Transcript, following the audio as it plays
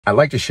I'd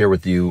like to share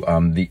with you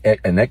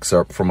an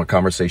excerpt from a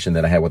conversation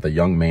that I had with a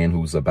young man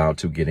who's about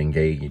to get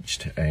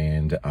engaged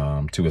and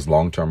to his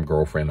long-term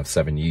girlfriend of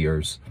 7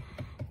 years.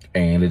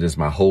 And it is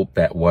my hope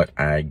that what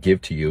I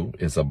give to you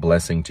is a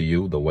blessing to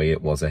you the way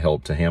it was a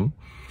help to him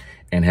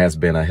and has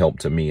been a help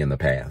to me in the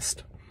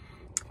past.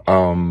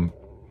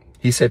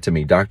 He said to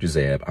me, Dr.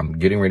 Zeb, I'm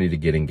getting ready to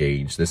get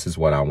engaged. This is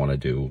what I want to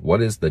do.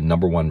 What is the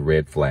number one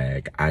red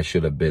flag I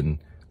should have been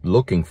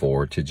looking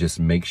for to just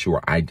make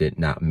sure I did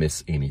not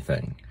miss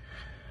anything?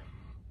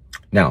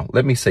 Now,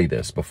 let me say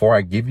this. Before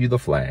I give you the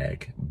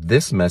flag,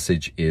 this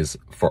message is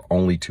for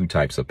only two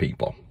types of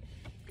people.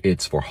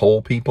 It's for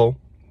whole people,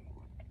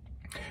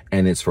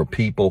 and it's for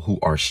people who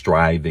are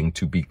striving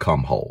to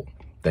become whole.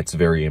 That's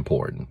very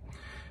important.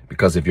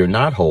 Because if you're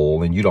not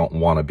whole and you don't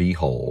want to be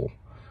whole,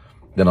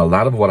 then a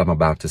lot of what I'm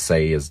about to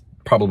say is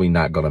probably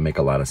not going to make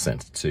a lot of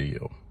sense to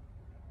you.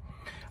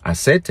 I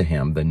said to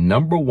him, the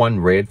number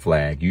one red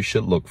flag you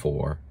should look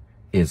for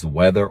is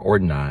whether or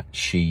not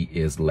she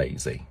is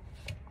lazy.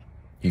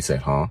 He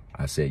said, huh?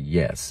 I said,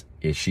 yes.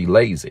 Is she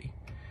lazy?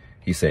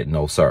 He said,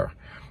 no, sir.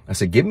 I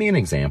said, give me an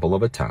example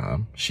of a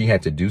time she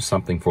had to do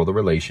something for the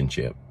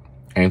relationship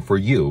and for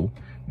you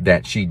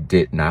that she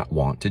did not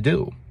want to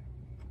do.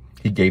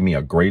 He gave me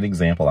a great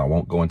example. I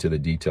won't go into the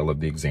detail of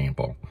the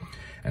example.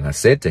 And I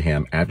said to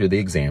him after the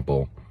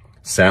example,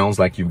 sounds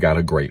like you've got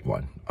a great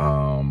one.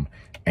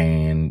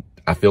 And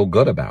I feel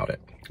good about it.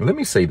 Let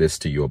me say this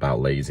to you about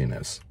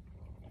laziness.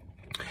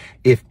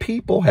 If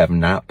people have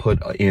not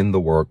put in the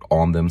work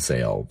on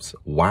themselves,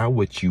 why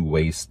would you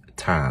waste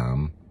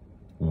time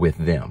with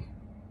them?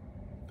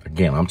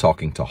 Again, I'm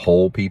talking to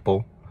whole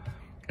people,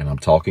 and I'm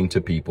talking to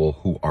people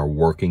who are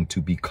working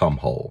to become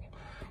whole.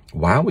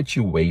 Why would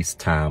you waste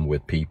time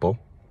with people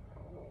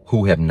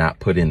who have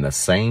not put in the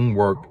same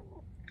work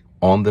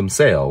on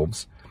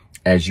themselves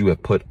as you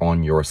have put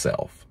on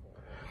yourself?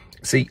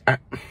 See,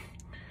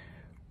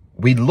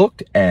 we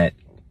looked at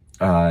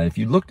if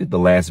you looked at the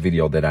last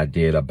video that I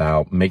did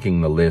about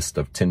making the list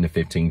of 10 to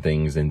 15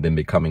 things and then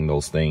becoming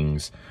those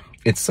things,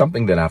 it's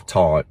something that I've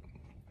taught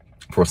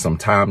for some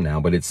time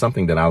now, but it's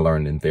something that I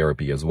learned in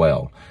therapy as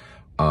well.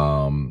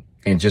 And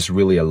just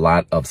really a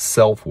lot of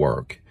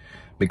self-work,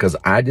 because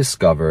I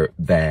discovered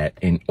that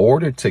in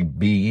order to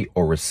be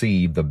or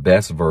receive the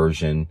best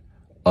version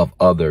of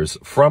others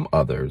from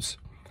others,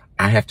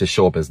 I have to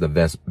show up as the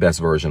best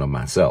version of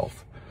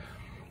myself.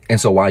 And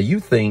so while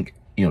you think,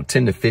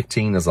 10 to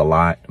 15 is a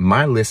lot,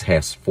 my list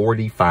has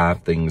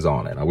 45 things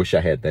on it. I wish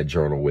I had that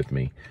journal with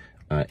me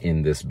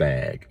in this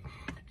bag.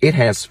 It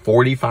has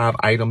 45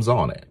 items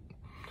on it.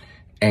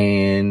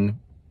 And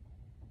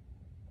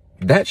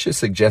that should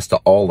suggest to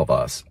all of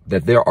us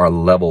that there are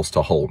levels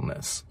to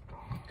wholeness.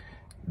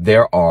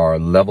 There are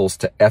levels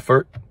to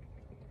effort.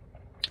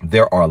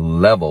 There are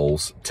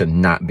levels to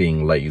not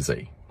being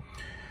lazy.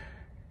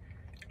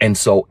 And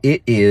so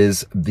it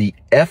is the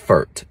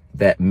effort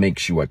that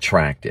makes you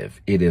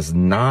attractive. It is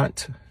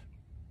not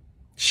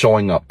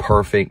showing up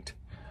perfect.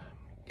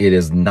 It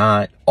is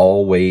not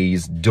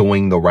always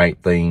doing the right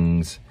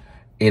things.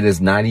 It is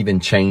not even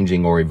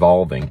changing or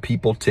evolving.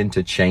 People tend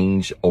to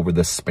change over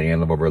the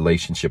span of a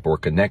relationship or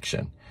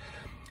connection.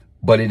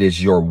 But it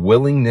is your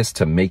willingness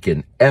to make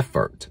an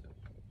effort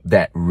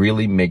that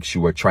really makes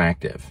you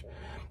attractive.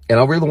 And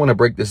I really want to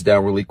break this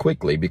down really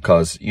quickly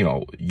because,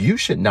 you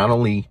should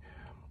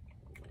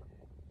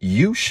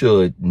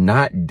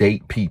not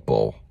date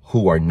people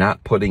who are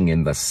not putting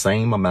in the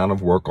same amount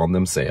of work on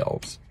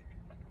themselves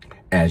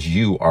as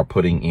you are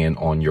putting in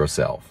on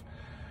yourself.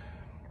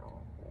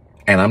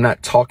 And I'm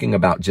not talking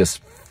about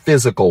just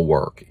physical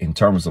work in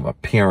terms of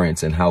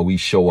appearance and how we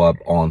show up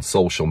on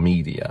social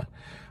media.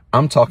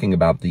 I'm talking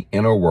about the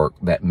inner work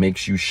that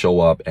makes you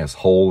show up as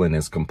whole and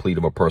as complete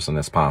of a person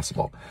as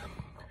possible.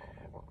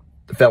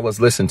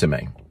 Fellas, listen to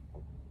me.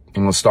 I'm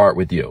going to start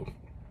with you,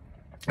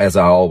 as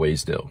I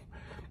always do.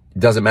 It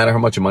doesn't matter how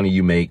much money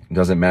you make. It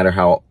doesn't matter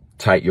how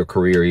tight your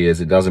career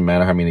is. It doesn't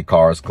matter how many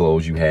cars,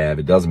 clothes you have.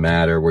 It doesn't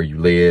matter where you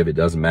live. It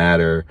doesn't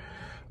matter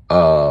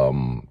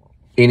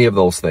any of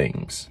those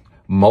things.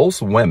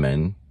 Most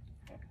women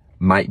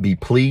might be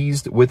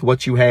pleased with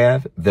what you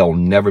have. They'll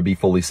never be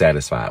fully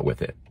satisfied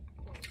with it.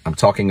 I'm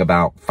talking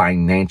about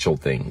financial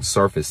things,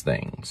 surface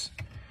things.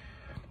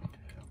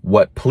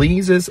 What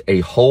pleases a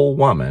whole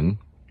woman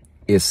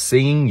is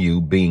seeing you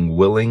being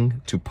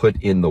willing to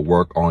put in the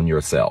work on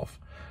yourself.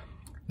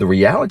 The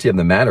reality of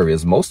the matter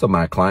is most of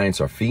my clients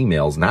are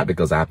females, not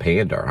because I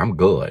pander. I'm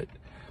good.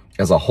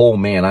 As a whole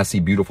man, I see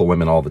beautiful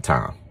women all the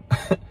time.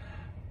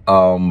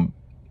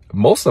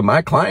 Most of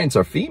my clients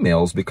are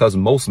females because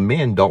most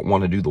men don't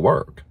want to do the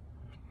work.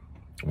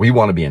 We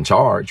want to be in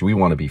charge. We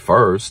want to be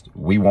first.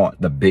 We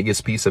want the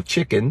biggest piece of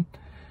chicken,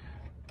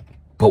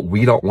 but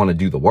we don't want to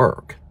do the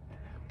work.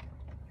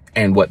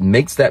 And what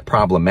makes that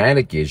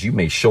problematic is you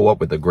may show up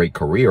with a great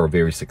career or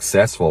very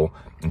successful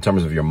in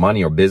terms of your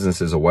money or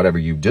businesses or whatever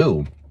you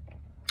do.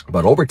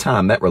 But over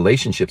time, that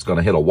relationship's going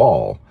to hit a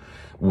wall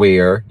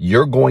where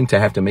you're going to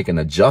have to make an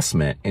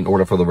adjustment in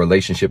order for the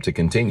relationship to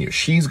continue.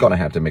 She's going to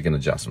have to make an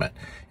adjustment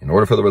in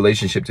order for the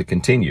relationship to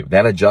continue.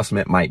 That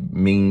adjustment might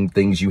mean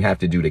things you have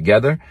to do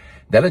together.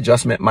 That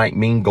adjustment might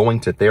mean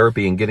going to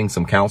therapy and getting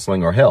some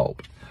counseling or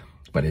help.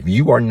 But if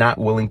you are not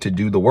willing to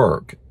do the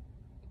work,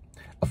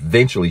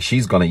 eventually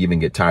she's going to even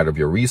get tired of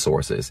your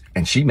resources,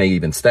 and she may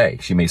even stay.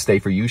 She may stay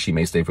for you. She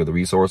may stay for the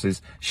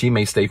resources. She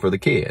may stay for the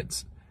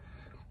kids.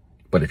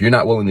 But if you're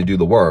not willing to do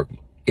the work,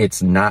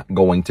 it's not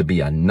going to be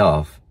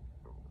enough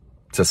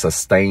to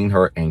sustain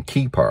her and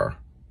keep her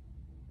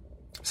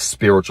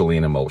spiritually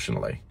and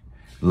emotionally.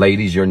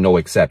 Ladies, you're no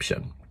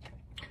exception.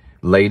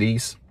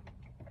 Ladies,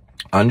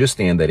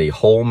 understand that a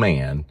whole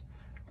man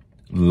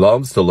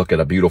loves to look at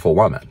a beautiful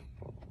woman.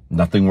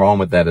 Nothing wrong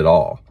with that at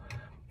all.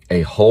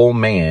 A whole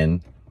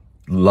man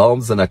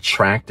loves an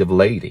attractive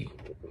lady.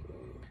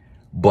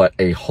 But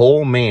a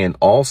whole man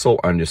also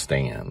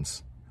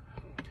understands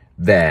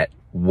that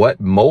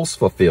what most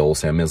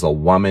fulfills him is a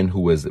woman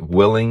who is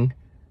willing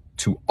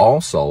to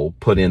also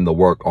put in the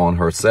work on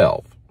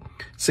herself.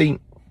 See,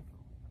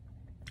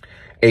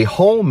 a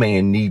whole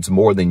man needs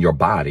more than your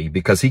body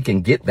because he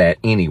can get that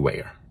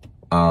anywhere.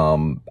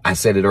 I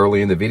said it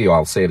earlier in the video.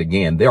 I'll say it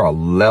again. There are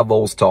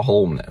levels to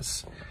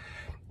wholeness.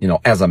 You know,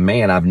 as a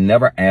man, I've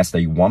never asked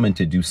a woman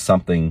to do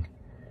something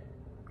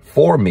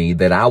for me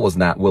that I was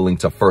not willing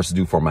to first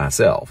do for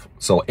myself.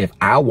 So if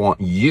I want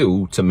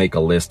you to make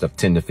a list of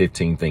 10 to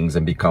 15 things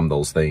and become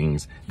those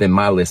things, then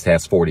my list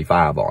has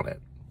 45 on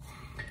it.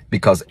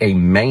 Because a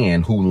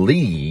man who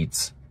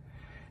leads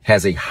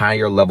has a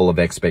higher level of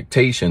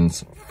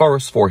expectations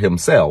first for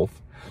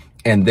himself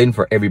and then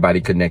for everybody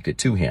connected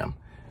to him.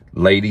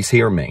 Ladies,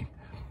 hear me.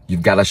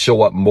 You've got to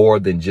show up more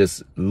than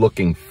just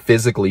looking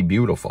physically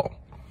beautiful.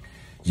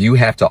 You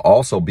have to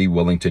also be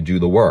willing to do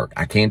the work.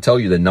 I can't tell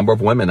you the number of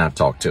women I've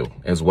talked to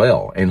as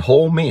well, and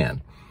whole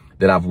men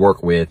that I've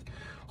worked with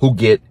who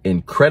get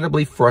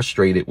incredibly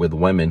frustrated with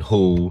women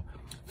who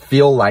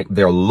feel like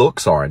their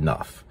looks are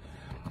enough,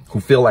 who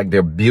feel like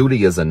their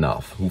beauty is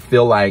enough, who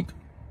feel like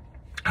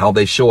how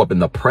they show up in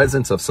the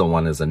presence of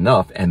someone is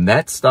enough. And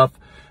that stuff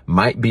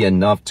might be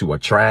enough to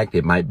attract.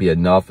 It might be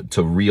enough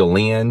to reel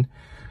in.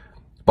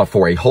 But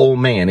for a whole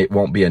man, it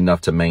won't be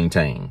enough to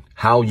maintain.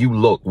 How you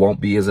look won't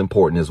be as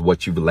important as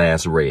what you've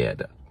last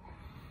read.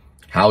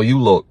 How you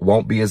look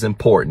won't be as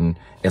important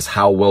as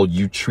how well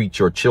you treat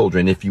your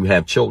children if you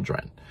have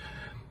children.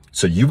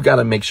 So you've got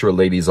to make sure,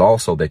 ladies,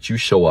 also that you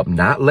show up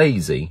not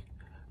lazy,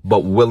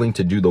 but willing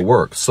to do the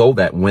work so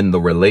that when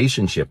the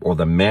relationship or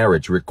the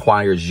marriage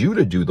requires you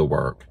to do the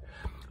work,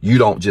 you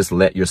don't just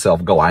let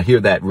yourself go. I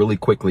hear that really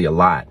quickly a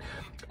lot.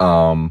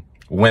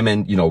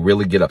 Women,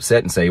 really get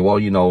upset and say, well,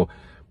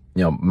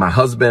 my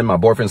husband, my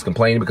boyfriend's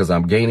complaining because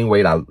I'm gaining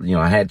weight. I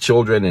had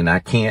children and I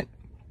can't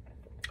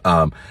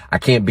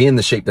be in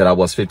the shape that I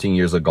was 15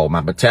 years ago.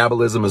 My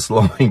metabolism is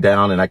slowing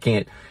down and I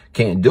can't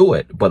do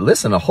it. But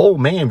listen, a whole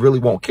man really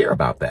won't care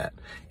about that.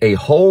 A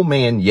whole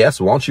man,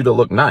 yes, wants you to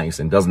look nice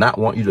and does not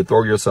want you to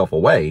throw yourself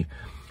away.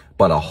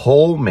 But a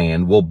whole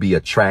man will be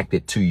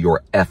attracted to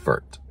your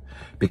effort,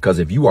 because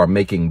if you are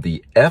making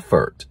the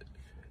effort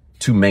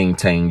to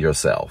maintain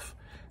yourself,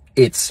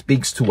 it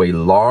speaks to a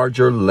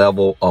larger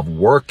level of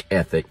work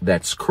ethic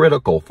that's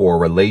critical for a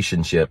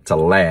relationship to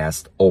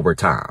last over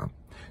time.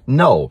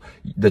 No,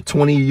 the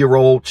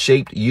 20-year-old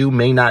shaped you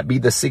may not be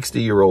the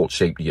 60-year-old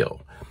shaped you.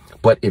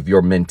 But if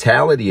your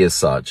mentality is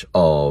such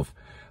of,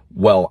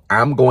 well,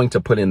 I'm going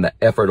to put in the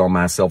effort on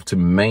myself to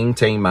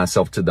maintain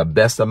myself to the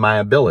best of my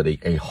ability,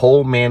 a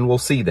whole man will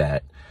see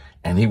that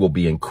and he will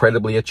be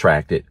incredibly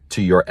attracted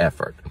to your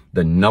effort.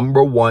 The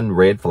number one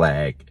red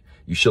flag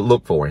you should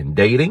look for in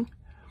dating,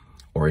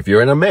 or if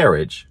you're in a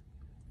marriage,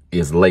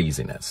 is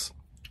laziness.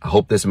 I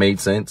hope this made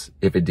sense.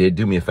 If it did,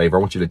 do me a favor. I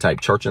want you to type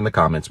church in the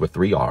comments with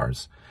 3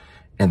 R's.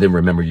 And then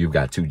remember, you've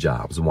got 2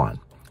 jobs. 1,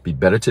 be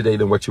better today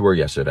than what you were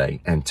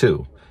yesterday. And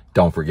 2,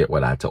 don't forget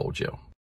what I told you.